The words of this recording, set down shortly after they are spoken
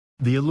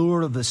The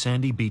allure of the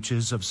sandy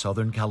beaches of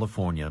Southern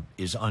California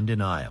is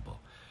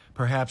undeniable,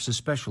 perhaps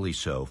especially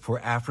so for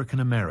African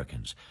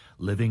Americans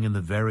living in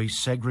the very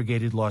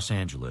segregated Los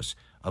Angeles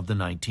of the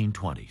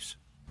 1920s.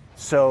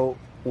 So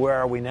where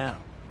are we now?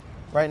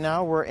 Right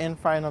now we're in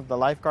front of the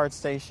lifeguard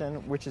station,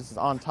 which is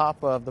on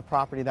top of the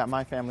property that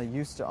my family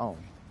used to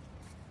own.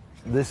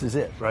 This is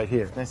it, right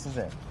here. This is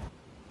it.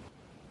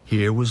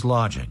 Here was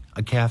lodging,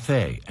 a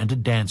cafe, and a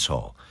dance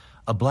hall,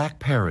 a black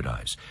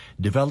paradise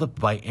developed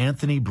by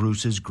Anthony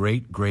Bruce's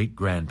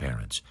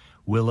great-great-grandparents,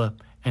 Willa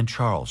and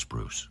Charles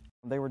Bruce.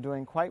 They were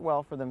doing quite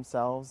well for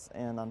themselves,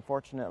 and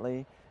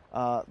unfortunately,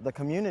 the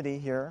community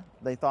here,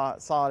 they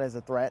saw it as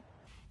a threat.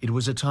 It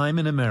was a time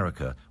in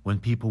America when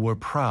people were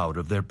proud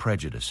of their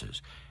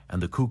prejudices,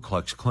 and the Ku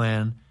Klux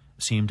Klan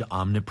seemed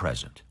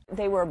omnipresent.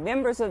 They were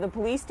members of the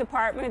police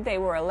department, they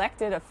were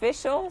elected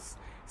officials,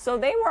 so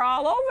they were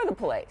all over the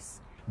place.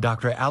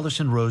 Dr.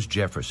 Allison Rose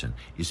Jefferson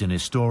is an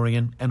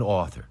historian and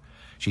author.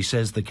 She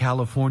says the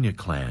California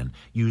Klan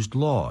used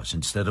laws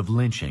instead of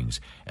lynchings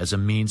as a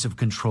means of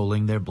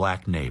controlling their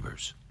black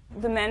neighbors.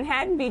 The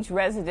Manhattan Beach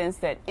residents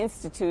that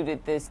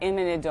instituted this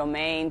eminent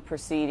domain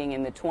proceeding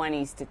in the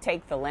 20s to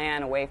take the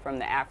land away from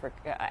the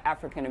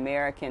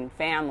African-American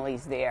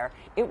families there,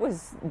 it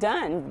was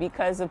done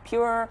because of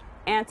pure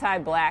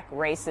anti-black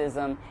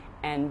racism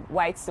and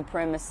white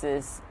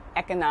supremacist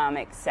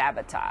economic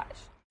sabotage.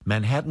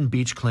 Manhattan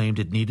Beach claimed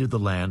it needed the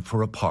land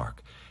for a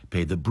park,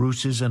 paid the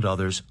Bruces and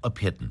others a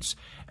pittance,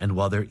 and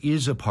while there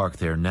is a park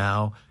there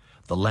now,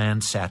 the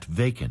land sat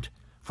vacant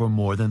for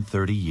more than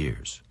 30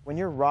 years. When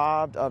you're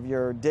robbed of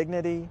your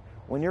dignity,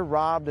 when you're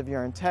robbed of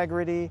your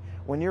integrity,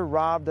 when you're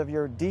robbed of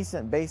your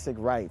decent basic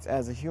rights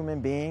as a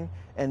human being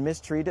and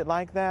mistreated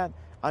like that,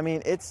 I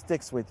mean, it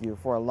sticks with you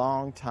for a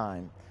long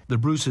time. The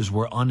Bruces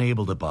were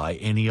unable to buy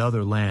any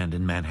other land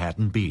in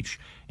Manhattan Beach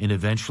and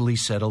eventually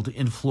settled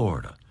in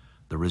Florida.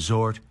 The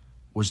resort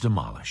was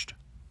demolished.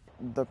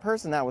 The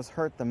person that was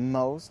hurt the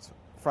most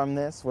from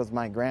this was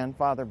my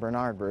grandfather,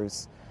 Bernard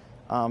Bruce,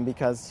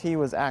 because he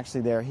was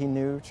actually there. He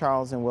knew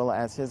Charles and Willa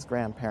as his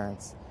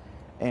grandparents.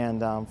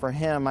 And for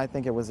him, I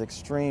think it was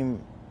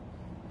extreme.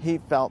 He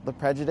felt the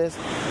prejudice.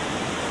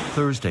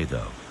 Thursday,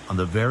 though, on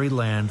the very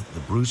land the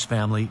Bruce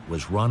family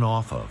was run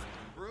off of,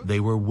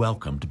 they were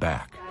welcomed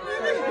back.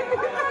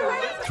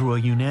 Through a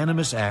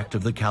unanimous act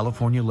of the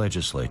California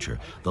legislature,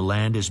 the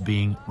land is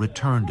being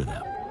returned to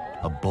them,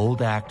 a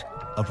bold act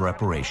of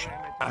reparation.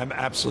 I'm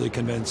absolutely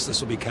convinced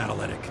this will be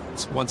catalytic.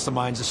 Once the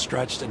mind is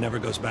stretched, it never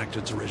goes back to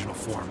its original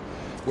form.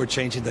 We're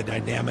changing the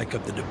dynamic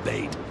of the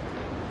debate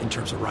in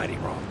terms of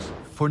righting wrongs.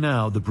 For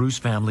now, the Bruce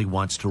family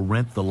wants to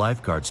rent the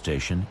lifeguard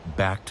station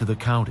back to the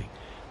county.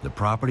 The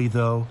property,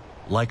 though,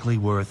 likely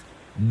worth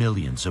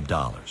millions of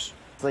dollars.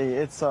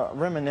 It's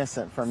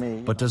reminiscent for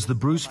me. But does the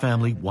Bruce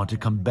family want to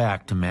come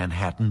back to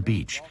Manhattan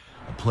Beach,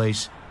 a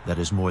place that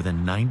is more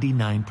than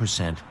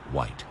 99%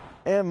 white?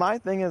 And my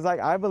thing is, like,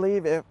 I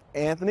believe if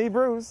Anthony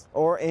Bruce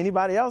or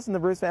anybody else in the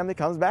Bruce family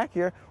comes back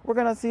here, we're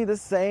going to see the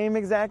same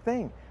exact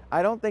thing.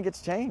 I don't think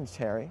it's changed,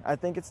 Harry. I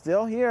think it's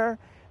still here,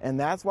 and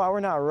that's why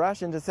we're not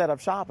rushing to set up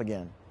shop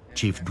again.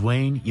 Chief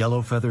Dwayne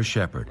Yellowfeather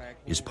Shepherd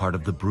is part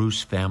of the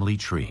Bruce family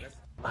tree.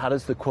 How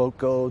does the quote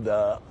go?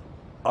 The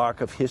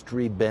arc of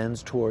history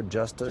bends toward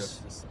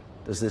justice.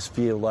 Does this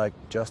feel like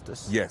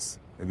justice? Yes.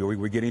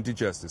 We're getting to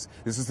justice.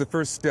 This is the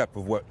first step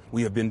of what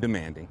we have been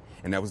demanding,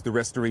 and that was the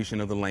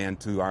restoration of the land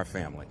to our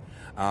family.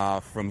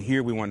 From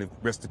here, we want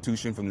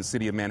restitution from the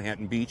city of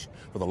Manhattan Beach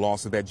for the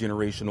loss of that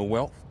generational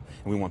wealth,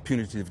 and we want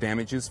punitive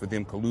damages for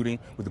them colluding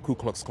with the Ku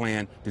Klux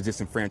Klan to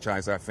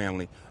disenfranchise our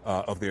family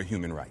of their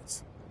human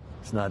rights.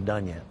 It's not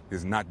done yet.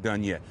 It's not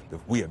done yet.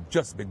 We have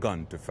just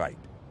begun to fight.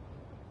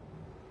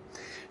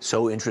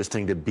 So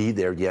interesting to be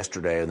there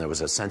yesterday, and there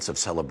was a sense of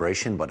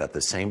celebration, but at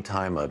the same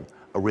time, a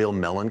real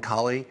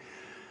melancholy.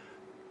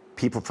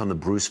 People from the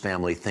Bruce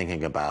family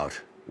thinking about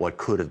what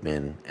could have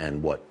been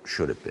and what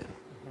should have been.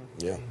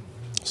 Yeah,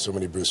 so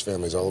many Bruce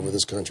families all over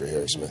this country,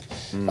 Harry Smith.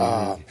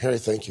 Harry,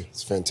 thank you.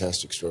 It's a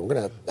fantastic story. We're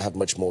going to have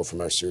much more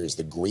from our series,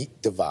 The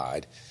Great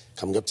Divide,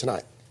 coming up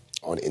tonight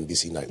on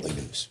NBC Nightly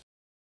News.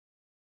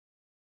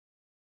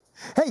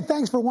 Hey,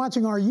 thanks for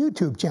watching our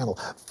YouTube channel.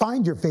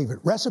 Find your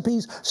favorite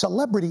recipes,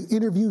 celebrity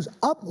interviews,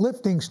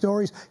 uplifting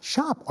stories,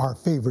 shop our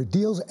favorite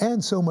deals,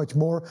 and so much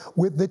more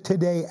with the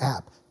Today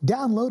app.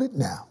 Download it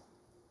now.